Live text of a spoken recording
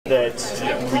that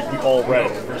we all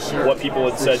read what people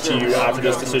had said to you after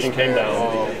this decision came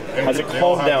down. Has it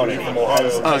calmed down anymore?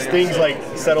 Has things like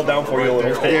settled down for you a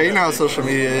little bit? Yeah, you know how social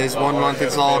media is. 1 month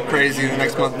it's all crazy, the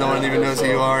next month no one even knows who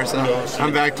you are. So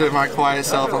I'm back to my quiet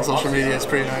self on social media. It's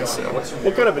pretty nice. So.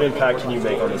 What kind of an impact can you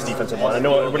make on this defensive line? I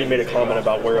know everybody made a comment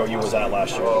about where OU was at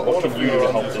last year. What can you do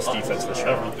to help this defense this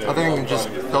year? I think just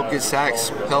help get sacks,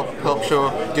 help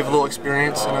give a little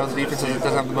experience. I know the defense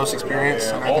doesn't have the most experience,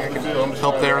 and I think I can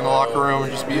help there in the locker room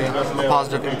and just be a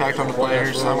positive impact on the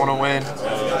players. I want to win,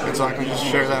 and so I can just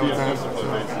share that with them.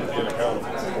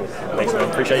 Thanks, man.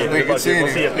 Appreciate you. Good seeing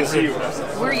you. Good to see you.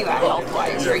 Where are you at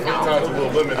health-wise right now?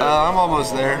 I'm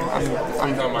almost there.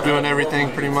 I'm doing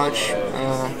everything pretty much.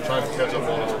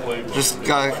 Just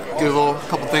gotta get a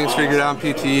couple things figured out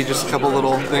in PT, just a couple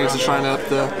little things to shine up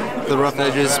the rough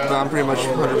edges, but I'm pretty much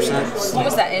 100%. What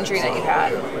was that injury that you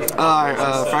had?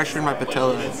 I fractured my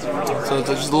patella. So it's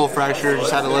just a little fracture,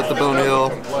 just had to let the bone heal.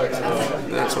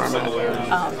 That's where I'm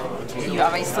at. You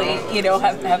obviously,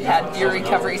 have had your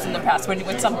recoveries in the past. When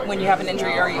you have an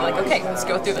injury, are you like, okay, let's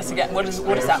go through this again? What is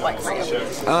that like for you?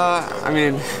 I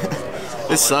mean,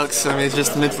 it sucks. I mean, it's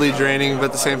just mentally draining, but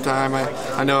at the same time,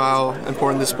 I know how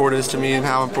important this sport is to me and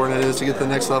how important it is to get to the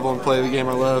next level and play the game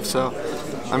I love. So,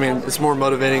 I mean, it's more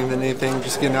motivating than anything,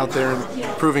 just getting out there and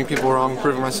proving people wrong,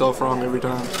 proving myself wrong every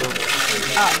time. So.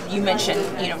 You mentioned,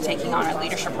 taking on a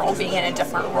leadership role, being in a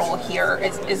different role here.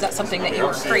 Is that something that you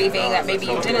were craving that maybe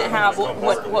you didn't have?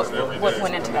 What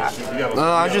went into that?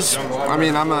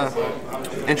 I'm a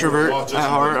introvert at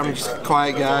heart. I'm just a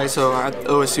quiet guy. So at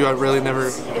OSU, I really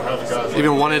never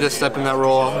even wanted to step in that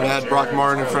role. I had Brock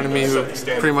Martin in front of me who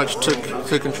pretty much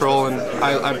took control, and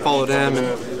I followed him.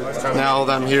 And now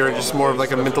that I'm here, it's just more of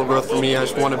like a mental growth for me. I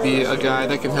just want to be a guy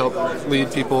that can help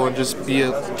lead people and just be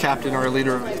a captain or a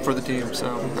leader for the team.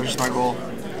 So that's just my goal.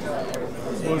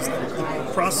 Was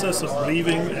the process of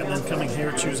leaving and then coming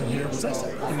here, choosing here, was that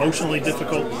emotionally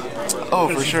difficult? Oh,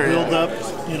 for sure. Build up,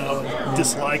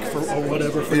 dislike for or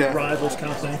whatever for the rivals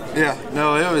kind of thing. Yeah,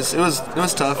 no, it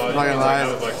was tough. I'm not gonna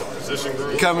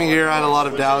lie. Coming here, I had a lot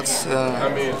of doubts.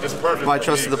 But I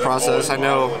trusted the process. I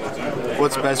know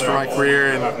what's best for my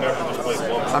career, and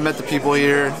I met the people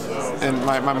here, and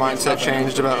my mindset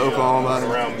changed about Oklahoma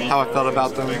and how I felt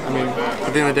about them. I mean,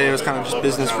 at the end of the day, it was kind of just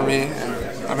business for me, and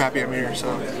I'm happy I'm here. So,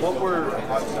 what were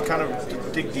kind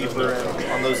of dig deeper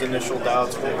on those initial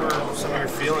doubts? What were some of your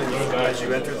feelings as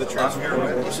you entered the transfer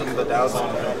portal? What were some of the doubts,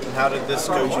 and how did this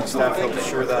coaching staff help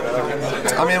shore that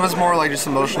up? I mean, it was more like just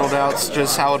emotional doubts.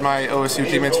 Just how would my OSU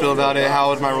teammates feel about it? How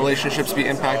would my relationships be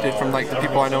impacted from like the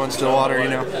people I know in Stillwater?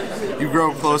 You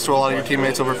grow close to a lot of your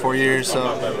teammates over 4 years,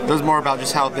 so it was more about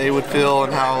just how they would feel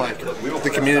and how like the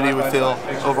community would feel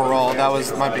overall. That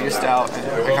was my biggest doubt,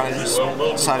 and I kind of just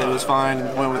decided it was fine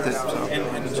and went with it. So.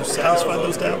 And did you satisfy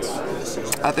those doubts?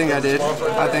 I think I did.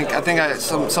 I think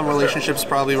some relationships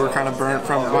probably were kind of burnt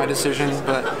from my decision,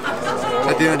 but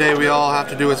at the end of the day, we all have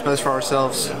to do what's best for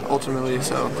ourselves ultimately.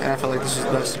 So, and I felt like this was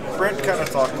the best. Brent kind of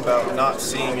talked about not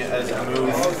seeing it as a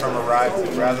move from a rival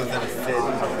rather than a fit.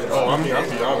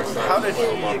 How did he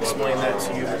explain that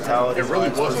to you, mentality? It really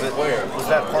wasn't. Was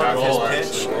that part of his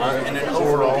pitch? And an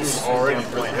overall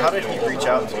standpoint, how did he reach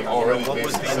out to you? What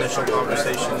was the initial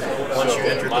conversation once you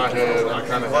entered the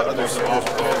pool? What other support?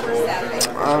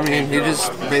 I mean, he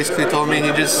just basically told me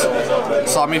he just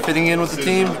saw me fitting in with the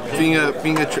team, being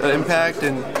an impact,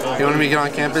 and he wanted me to get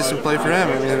on campus and play for him.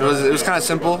 I mean, it was kind of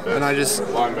simple, and I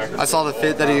saw the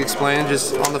fit that he explained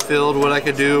just on the field, what I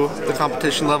could do, the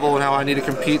competition level, and how I need to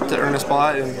compete to earn a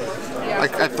spot. And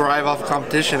I thrive off of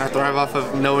competition. I thrive off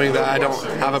of knowing that I don't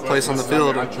have a place on the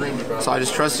field. And so I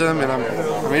just trust him, and I'm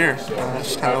here. That's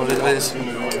just kind of what it is.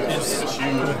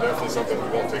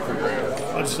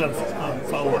 I just have a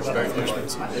follow-up about the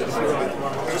questions.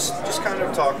 Just kind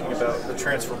of talking about the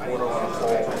transfer portal on a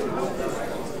whole.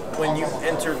 When you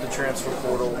entered the transfer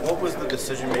portal, what was the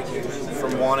decision-making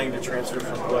from wanting to transfer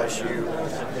from OSU?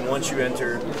 And once you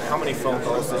entered, how many phone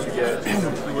calls did you get?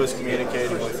 Who was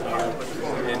communicating with you?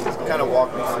 And kind of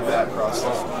walk me through that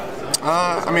process.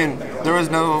 I mean, there was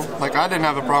I didn't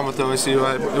have a problem with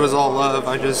OSU. It was all love.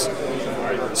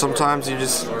 Sometimes you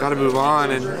just got to move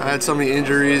on, and I had so many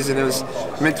injuries, and it was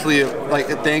mentally like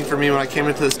a thing for me when I came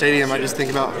into the stadium. I just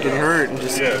think about getting hurt and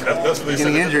just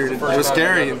getting injured. It was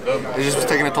scary, and it just was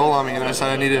taking a toll on me, and I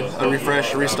decided I needed a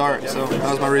refresh, a restart. So that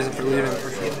was my reason for leaving.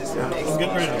 I'm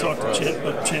getting ready to talk to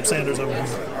Champ Sanders over here.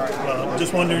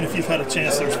 Just wondering if you've had a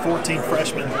chance. There's 14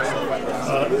 freshmen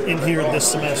in here this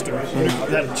semester. You've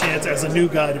had a chance as a new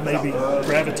guy to maybe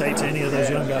gravitate to any of those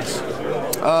young guys.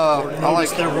 I like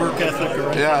their work ethic.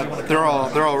 Yeah, they're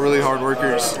all really hard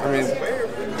workers. I mean,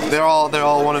 they all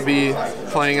want to be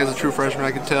playing as a true freshman.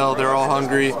 I could tell they're all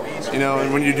hungry, you know.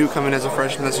 And when you do come in as a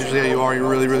freshman, that's usually how you are. You're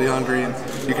really, really hungry, and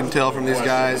you can tell from these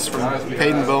guys, from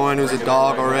Peyton Bowen, who's a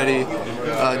dog already,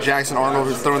 Jackson Arnold,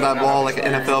 who's throwing that ball like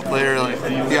an NFL player. Like,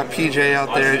 you got PJ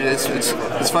out there.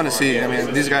 It's fun to see. I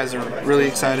mean, these guys are really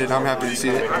excited. I'm happy to see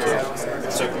it.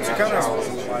 So kind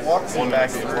of walk me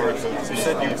back and forth. You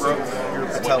said you broke your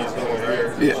patella,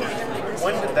 right? Yeah.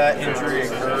 When did that injury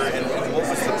occur, and what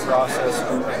was the process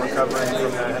of recovering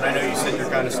from that? And I know you said you're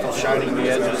kind of still shining the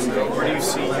edges. Where do you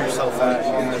see yourself at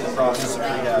in the process of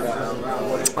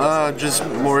rehab?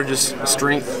 Just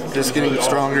strength, just getting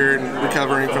stronger and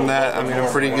recovering from that. I mean,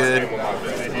 I'm pretty good.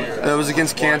 It was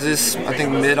against Kansas, I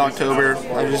think mid-October.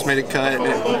 I just made a cut.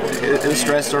 It was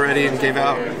stressed already and gave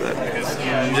out. But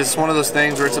just one of those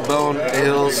things where it's a bone, it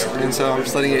heals, and so I'm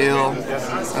just letting it heal.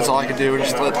 That's all I can do,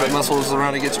 just let the muscles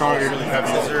around it get stronger.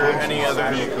 Is there any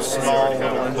other small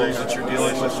little injuries that you're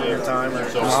dealing with in your time?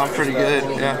 No, I'm pretty good,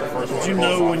 yeah. Did you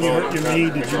know when you hurt your knee,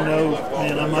 did you know,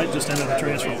 man, I might just enter the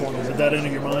transfer portal? Did that enter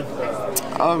your mind?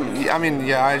 I mean,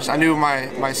 yeah, I knew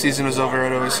my season was over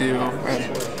at OSU,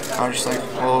 and I was just like,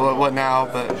 well, what now?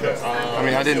 But I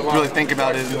mean, I didn't really think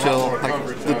about it until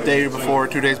like the day before,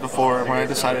 2 days before, when I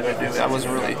decided to do it. I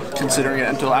wasn't really considering it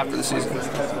until after the season.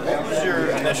 What was your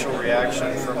initial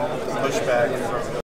reaction from pushback from